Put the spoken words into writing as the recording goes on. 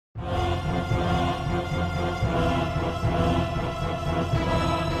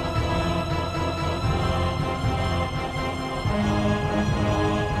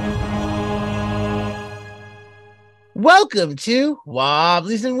Welcome to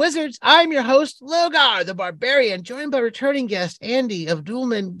Wobblies and Wizards. I'm your host, Logar the Barbarian, joined by returning guest Andy of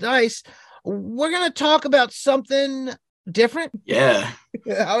Duelman Dice. We're going to talk about something different. Yeah.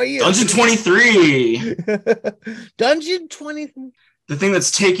 How are you? Dungeon 23. Dungeon 23. The thing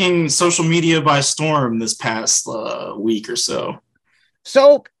that's taking social media by storm this past week or so.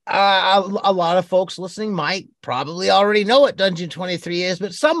 So a lot of folks listening might probably already know what Dungeon 23 is,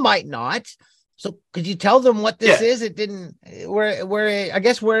 but some might not. So could you tell them what this is? It didn't where I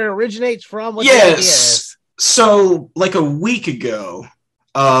guess where it originates from. What the idea is. So like a week ago,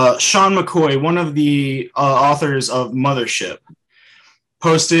 Sean McCoy, one of the authors of Mothership,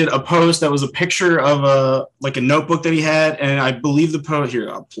 posted a post that was a picture of a notebook that he had, and I believe the post here.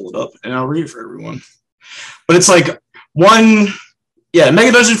 I'll pull it up and I'll read it for everyone. But it's like Mega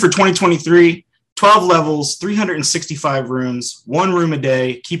Dungeon for 2023, 12 levels, 365 rooms, 1 room a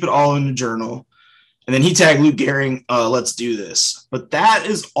day. Keep it all in the journal. And then he tagged Luke Gehring, let's do this. But that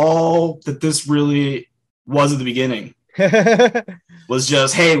is all that this really was at the beginning. Was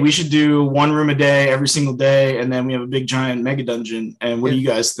just, hey, we should do 1 room a day every single day, and then we have a big giant mega dungeon. And what do you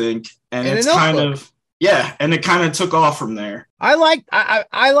guys think? And it's kind of and it kind of took off from there. I like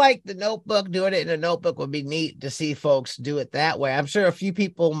the notebook. Doing it in a notebook would be neat to see folks do it that way. I'm sure a few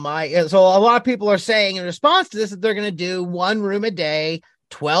people might. So a lot of people are saying in response to this that they're going to do 1 room a day,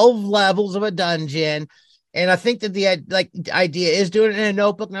 12 levels of a dungeon. And I think that the idea is doing it in a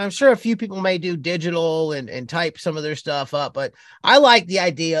notebook. And I'm sure a few people may do digital and type some of their stuff up, but I like the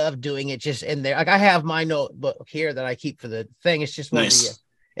idea of doing it just in there. Like I have my notebook here that I keep for the thing. It's just one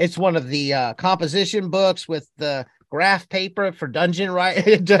of the composition books with the graph paper for dungeon, right?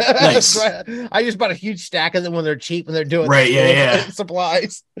 Nice. I just bought a huge stack of them when they're cheap, when they're doing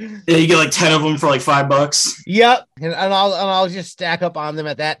supplies. Yeah, you get like 10 of them for like $5. Yep. And I'll just stack up on them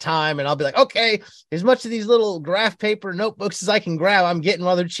at that time, and I'll be like, okay, as much of these little graph paper notebooks as I can grab, I'm getting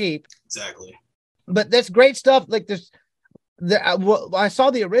while they're cheap. Exactly. But that's great stuff. Like I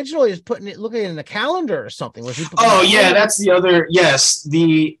saw the original is looking in the calendar or something. Was he? That's the other. Yes,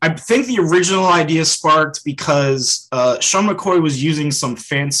 I think the original idea sparked because Sean McCoy was using some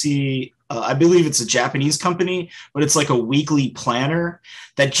fancy. I believe it's a Japanese company, but it's like a weekly planner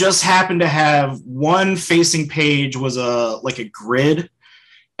that just happened to have one facing page was a grid,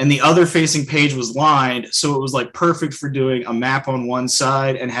 and the other facing page was lined. So it was like perfect for doing a map on one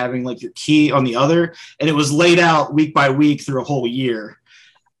side and having like your key on the other. And it was laid out week by week through a whole year.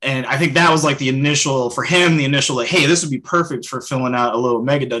 And I think that was like the initial, like, hey, this would be perfect for filling out a little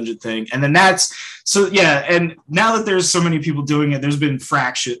mega dungeon thing. And then and now that there's so many people doing it, there's been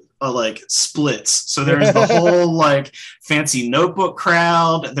splits. So there's the whole like fancy notebook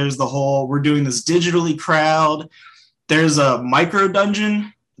crowd. There's the whole, we're doing this digitally crowd. There's a micro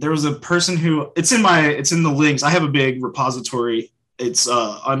dungeon. There was a person who it's in the links. I have a big repository. It's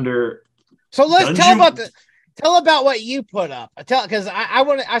under. So let's tell about what you put up. Because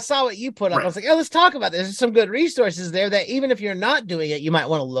I saw what you put up. Right. I was like, let's talk about this. There's some good resources there that even if you're not doing it, you might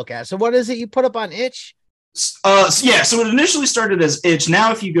want to look at. So what is it you put up on Itch? So it initially started as Itch.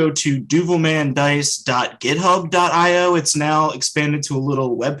 Now, if you go to duvelmandice.github.io, it's now expanded to a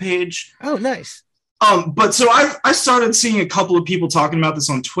little webpage. Oh, nice. But so I started seeing a couple of people talking about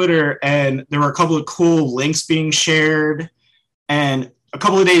this on Twitter, and there were a couple of cool links being shared. And a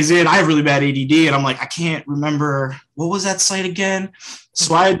couple of days in, I have really bad ADD, and I'm like, I can't remember, what was that site again?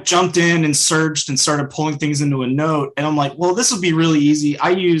 So I jumped in and searched and started pulling things into a note. And I'm like, well, this will be really easy. I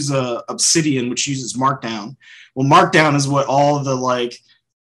use Obsidian, which uses Markdown. Well, Markdown is what all of the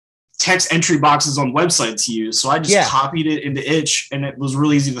text entry boxes on websites use. So I just copied it into Itch, and it was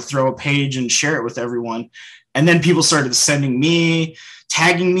really easy to throw a page and share it with everyone. And then people started tagging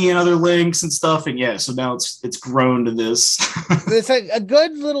me in other links and stuff. And so now it's grown to this. It's a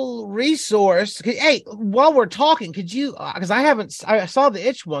good little resource. Hey, while we're talking, could you, because I saw the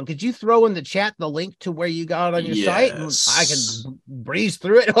Itch one, could you throw in the chat the link to where you got it on your site? And I can breeze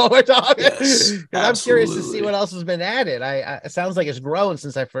through it while we're talking. Yes, I'm curious to see what else has been added. It sounds like it's grown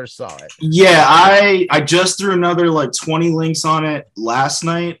since I first saw it. Yeah, I just threw another 20 links on it last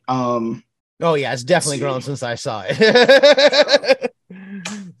night. Oh yeah, it's definitely grown since I saw it.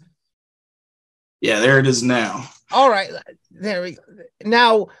 Yeah, there it is now. All right, there we go.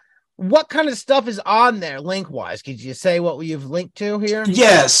 Now, what kind of stuff is on there link-wise? Could you say what you've linked to here?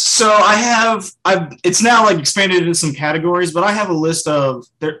 Yes. So it's now expanded into some categories, but I have a list of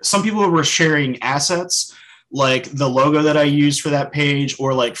some people were sharing assets, like the logo that I used for that page,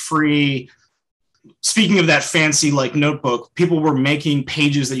 or free. Speaking of that fancy notebook, people were making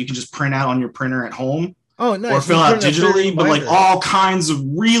pages that you can just print out on your printer at home. Oh, nice. or fill out digitally, but like all kinds of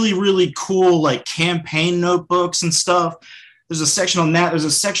really, really cool like campaign notebooks and stuff. There's a section on that. There's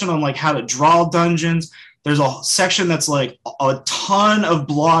a section on like how to draw dungeons. There's a section that's like a ton of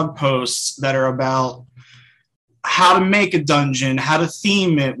blog posts that are about how to make a dungeon, how to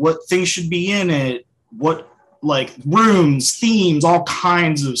theme it, what things should be in it, what like rooms, themes, all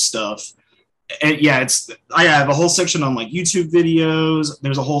kinds of stuff. And yeah, I have a whole section on like YouTube videos.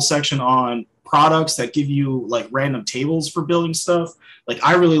 There's a whole section on products that give you like random tables for building stuff. Like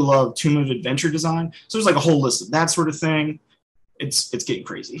I really love Tomb of Adventure design. So there's like a whole list of that sort of thing. It's getting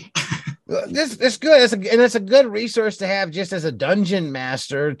crazy. It's good. It's a good resource to have just as a dungeon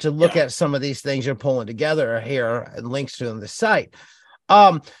master to look at some of these things you're pulling together here and links to on the site.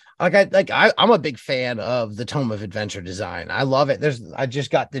 I'm a big fan of the Tome of Adventure design. I love it. I just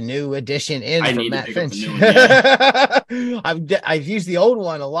got the new edition in from Matt Finch. I've used the old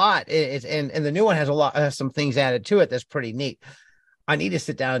one a lot. And the new one has some things added to it that's pretty neat. I need to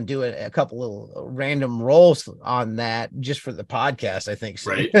sit down and do a couple little random rolls on that just for the podcast, I think.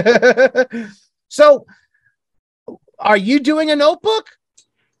 So. Right. So are you doing a notebook?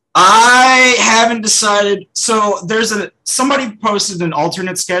 I haven't decided. So somebody posted an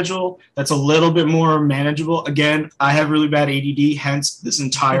alternate schedule that's a little bit more manageable. Again, I have really bad ADD, hence this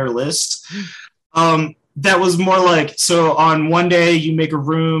entire list. That was more like, so on one day you make a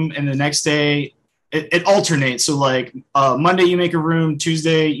room and the next day it alternates. So like Monday you make a room,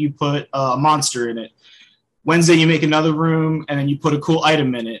 Tuesday you put a monster in it. Wednesday you make another room and then you put a cool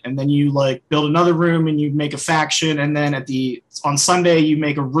item in it, and then you like build another room and you make a faction, and then on Sunday you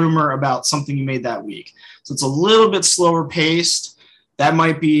make a rumor about something you made that week. So it's a little bit slower paced. That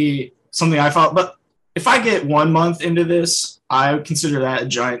might be something I thought, but if I get 1 month into this, I would consider that a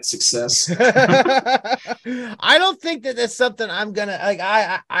giant success. I don't think that that's something I'm gonna like.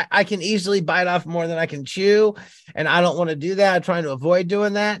 I can easily bite off more than I can chew, and I don't want to do that. I'm trying to avoid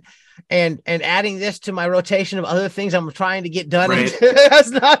doing that. And adding this to my rotation of other things I'm trying to get done. Right.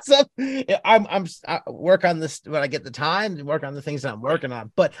 That's not something I work on this when I get the time to work on the things that I'm working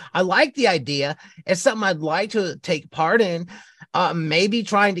on. But I like the idea. It's something I'd like to take part in. Maybe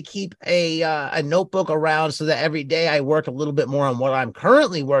trying to keep a notebook around so that every day I work a little bit more on what I'm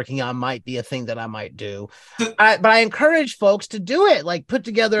currently working on might be a thing that I might do. But I encourage folks to do it. Like put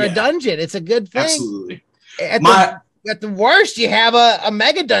together a dungeon. It's a good thing. Absolutely. At the worst, you have a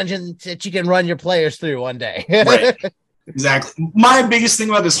mega dungeon that you can run your players through one day. Right. Exactly. My biggest thing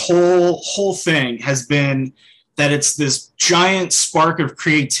about this whole thing has been that it's this giant spark of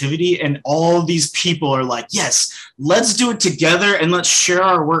creativity, and all these people are like, yes, let's do it together and let's share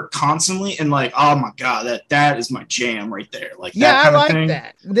our work constantly. And like, oh my God, that is my jam right there. Like, that kind of thing.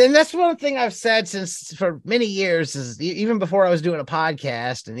 That. Then that's one thing I've said for many years, is even before I was doing a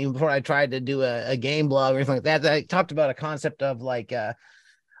podcast and even before I tried to do a game blog or anything like that, I talked about a concept of like,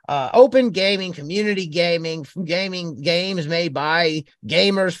 open gaming, community gaming, games made by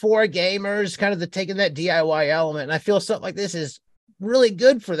gamers for gamers, kind of taking that DIY element. And I feel something like this is really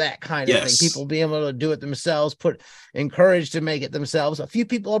good for that kind of thing. People being able to do it themselves, encouraged to make it themselves. A few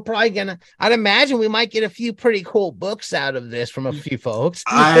people are probably I'd imagine we might get a few pretty cool books out of this from a few folks.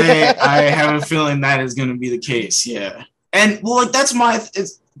 I have a feeling that is going to be the case. Yeah. And well, like that's why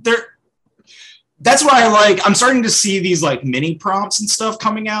I'm starting to see these like mini prompts and stuff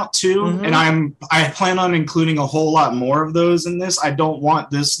coming out too. Mm-hmm. And I plan on including a whole lot more of those in this. I don't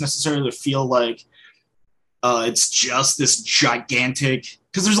want this necessarily to feel like it's just this gigantic,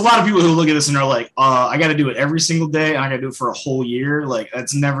 because there's a lot of people who look at this and are like, I got to do it every single day and I got to do it for a whole year. Like I'm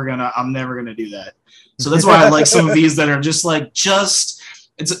never going to do that. So that's why I like some of these that are just like, just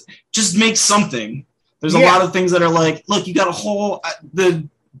make something. There's a lot of things that are like, look, you got a whole, the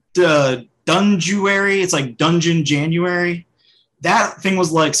Dunjuary, it's like Dungeon January. That thing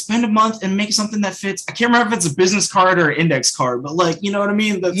was like, spend a month and make something that fits. I can't remember if it's a business card or an index card, but like, you know what I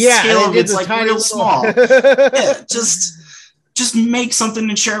mean? The scale of it's like real small. Yeah, just make something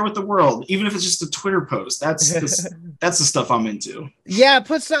and share it with the world, even if it's just a Twitter post. That's the stuff I'm into. Yeah,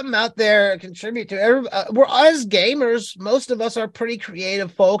 put something out there, contribute to. We're as gamers, most of us are pretty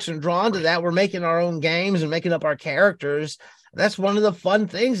creative folks and drawn to that. We're making our own games and making up our characters. That's one of the fun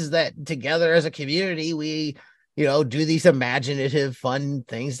things, is that together as a community, we, do these imaginative, fun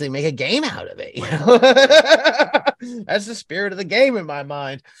things to make a game out of it. That's the spirit of the game in my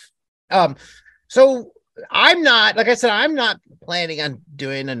mind. So I'm not, like I said, I'm not planning on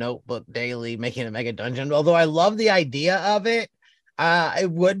doing a notebook daily, making a mega dungeon, although I love the idea of it. It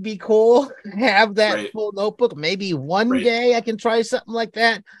would be cool to have that full notebook. Maybe one day I can try something like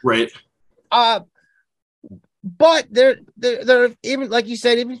that. Right. But they're even like you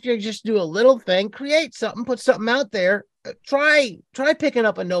said, even if you just do a little thing, create something, put something out there. Try picking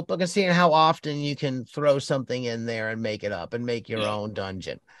up a notebook and seeing how often you can throw something in there and make it up and make your own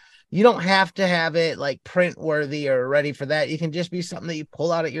dungeon. You don't have to have it like print worthy or ready for that. You can just be something that you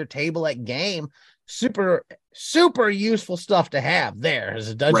pull out at your table at game. Super useful stuff to have there as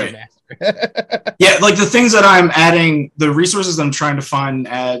a dungeon master. Yeah, like the things that I'm adding, the resources I'm trying to find and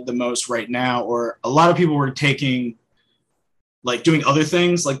add the most right now, or a lot of people were taking, like doing other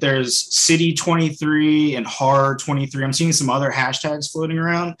things. Like there's City 23 and Horror 23. I'm seeing some other hashtags floating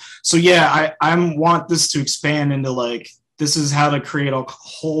around. So yeah, I want this to expand into like, this is how to create a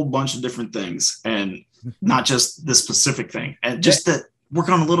whole bunch of different things and not just this specific thing. And just that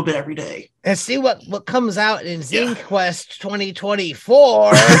working on a little bit every day. And see what comes out in Zine Quest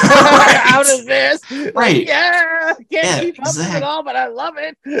 2024 out of this. Right. Can't keep up with it all, but I love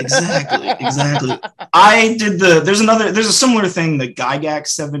it. Exactly. I did there's a similar thing, the Gygax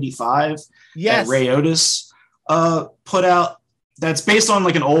 75 that Ray Otis put out. That's based on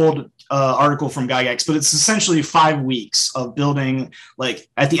like an old article from Gygax, but it's essentially 5 weeks of building. Like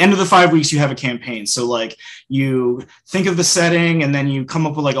at the end of the 5 weeks, you have a campaign. So like you think of the setting and then you come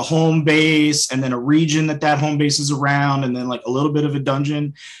up with like a home base and then a region that home base is around and then like a little bit of a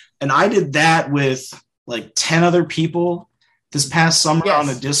dungeon. And I did that with like 10 other people this past summer on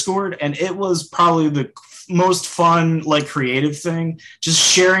a Discord. And it was probably the most fun, like creative thing, just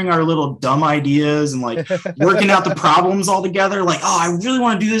sharing our little dumb ideas and like working out the problems all together. Like, oh, I really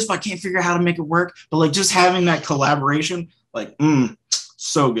want to do this, but I can't figure out how to make it work. But like just having that collaboration, like,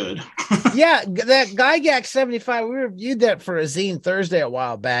 so good. Yeah, that Gygax 75, we reviewed that for a Zine Thursday a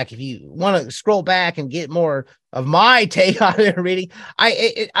while back. If you want to scroll back and get more of my take on it reading,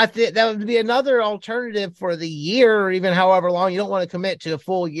 I think that would be another alternative for the year or even however long you don't want to commit to a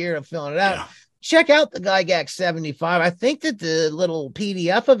full year of filling it out. Yeah. Check out the Gygax 75. I think that the little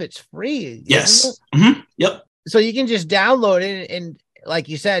PDF of it's free. Yes. Mm-hmm. Yep. So you can just download it. And like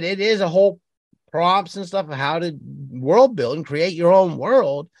you said, it is a whole prompts and stuff of how to world build and create your own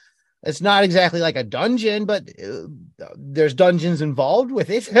world. It's not exactly like a dungeon, but there's dungeons involved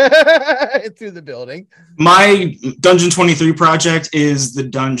with it through the building. My Dungeon 23 project is the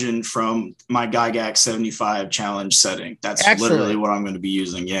dungeon from my Gygax 75 challenge setting. That's literally what I'm going to be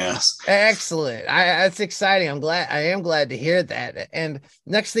using. Yes. Excellent. That's exciting. I am glad to hear that. And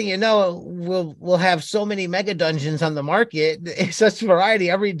next thing you know, we'll have so many mega dungeons on the market. It's such a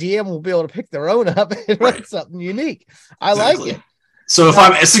variety. Every DM will be able to pick their own up and run something unique. I like it. So if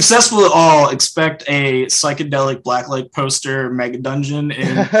I'm successful at all, expect a psychedelic blacklight poster mega dungeon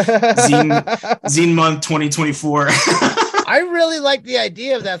in Zine Month 2024. I really like the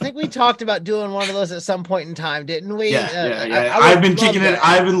idea of that. I think we talked about doing one of those at some point in time, didn't we? Yeah. I've been kicking it.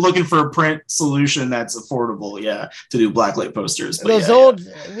 I've been looking for a print solution that's affordable. Yeah, to do blacklight posters. But those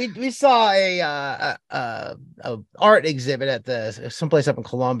we saw a art exhibit at someplace up in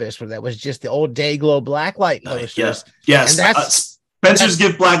Columbus where that was just the old Dayglow blacklight posters. Yes. And that's Spencer's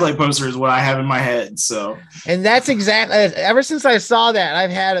Gift blacklight poster is what I have in my head. So, and that's exactly, ever since I saw that,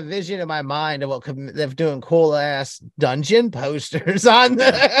 I've had a vision in my mind of doing cool ass dungeon posters on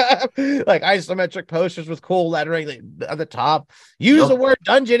like isometric posters with cool lettering at the top. Use the word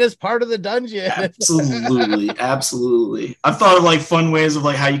dungeon as part of the dungeon. Absolutely. I've thought of like fun ways of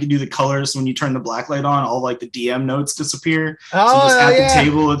like how you can do the colors when you turn the blacklight on. All like the DM notes disappear. Oh, so just at the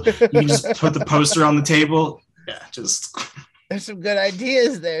table, you can just put the poster on the table. Yeah, just. There's some good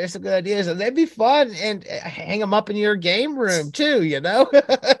ideas there. And they'd be fun and hang them up in your game room too, you know?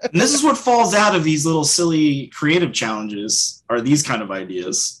 And this is what falls out of these little silly creative challenges are these kind of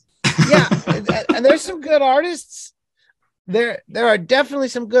ideas. Yeah. And there's some good artists. There are definitely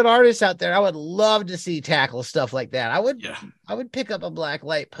some good artists out there. I would love to see tackle stuff like that. I would pick up a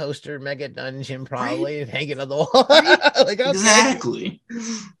blacklight poster, mega dungeon probably and hang it on the wall. Like, okay. Exactly.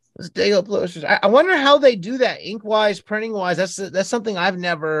 Dayglow posters. I wonder how they do that, ink wise, printing wise. That's something I've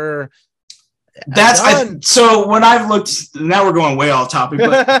never. So when I've looked, now we're going way off topic.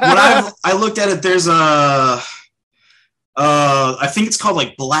 But when I looked at it, there's I think it's called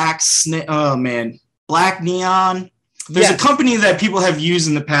like Black Neon. There's a company that people have used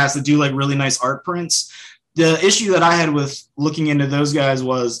in the past that do like really nice art prints. The issue that I had with looking into those guys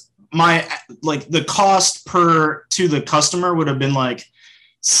was the cost to the customer would have been like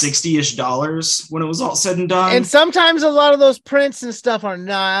 $60-ish when it was all said and done. And sometimes a lot of those prints and stuff are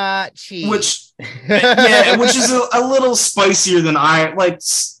not cheap. Which is a little spicier than I like.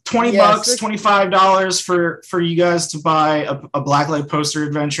 $20, $25 for you guys to buy a blacklight poster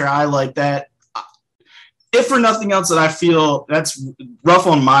adventure. I like that. if for nothing else, that I feel that's rough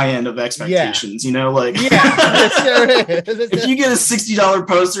on my end of expectations, you know, like sure if you get a $60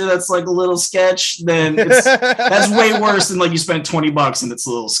 poster that's like a little sketch, then that's way worse than like you spent $20 and it's a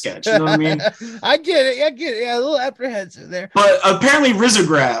little sketch. You know what I mean? I get it. Yeah, a little apprehensive there. But apparently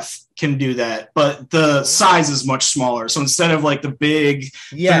Risograph can do that, but the size is much smaller. So instead of like the big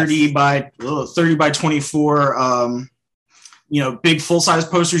 30 by 24 big full-size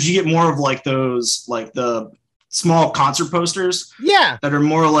posters, you get more of like those, like the small concert posters that are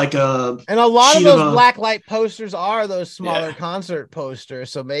more like a, and a lot of those blacklight posters are those smaller concert posters,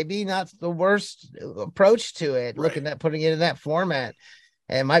 so maybe not the worst approach to it. Looking at putting it in that format,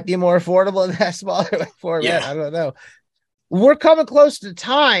 and it might be more affordable in that smaller format. I don't know. We're coming close to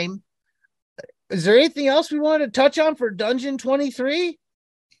time. Is there anything else we want to touch on for Dungeon 23?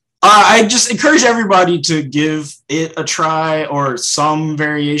 I just encourage everybody to give it a try, or some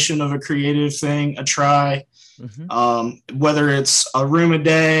variation of a creative thing a try. Whether it's a room a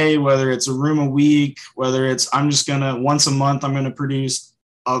day, whether it's a room a week, whether it's once a month I'm gonna produce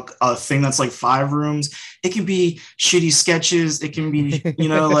a thing that's like 5 rooms. It can be shitty sketches. It can be,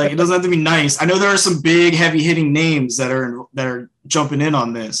 like, it doesn't have to be nice. I know there are some big heavy hitting names that are jumping in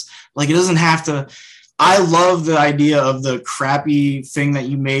on this. Like, it doesn't have to. I love the idea of the crappy thing that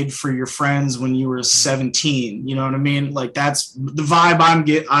you made for your friends when you were 17. You know what I mean? Like, that's the vibe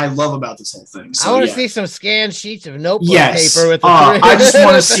I love about this whole thing. So, I want to see some scanned sheets of notebook paper with I just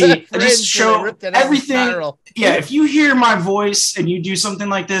want to see, just show everything. Yeah, if you hear my voice and you do something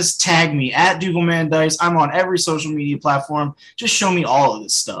like this, tag me at Duvalman Dice. I'm on every social media platform. Just show me all of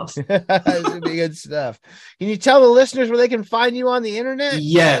this stuff. This would be good stuff. Can you tell the listeners where they can find you on the internet?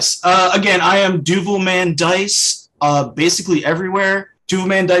 Yes. Again, I am Duvalman Dice, basically everywhere.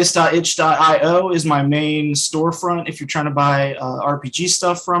 DuvalmanDice.itch.io is my main storefront if you're trying to buy RPG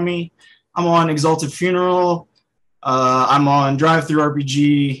stuff from me. I'm on Exalted Funeral. I'm on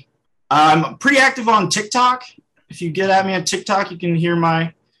DriveThruRPG. I'm pretty active on TikTok. If you get at me on TikTok, you can hear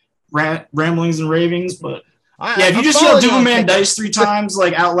my ramblings and ravings. But if you just yell Duvalman Dice 3 times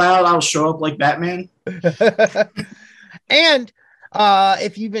like out loud, I'll show up like Batman. And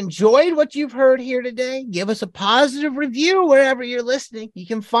if you've enjoyed what you've heard here today, give us a positive review wherever you're listening. You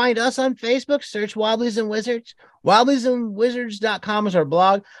can find us on Facebook. Search Wobblies and Wizards. WobbliesandWizards.com is our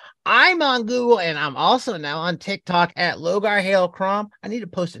blog. I'm on Google, and I'm also now on TikTok at Logar Hale Crom. I need to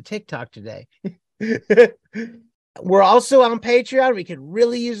post a TikTok today. We're also on Patreon. We could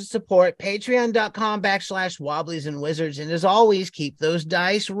really use the support. Patreon.com/Wobblies and Wizards. And as always, keep those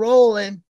dice rolling.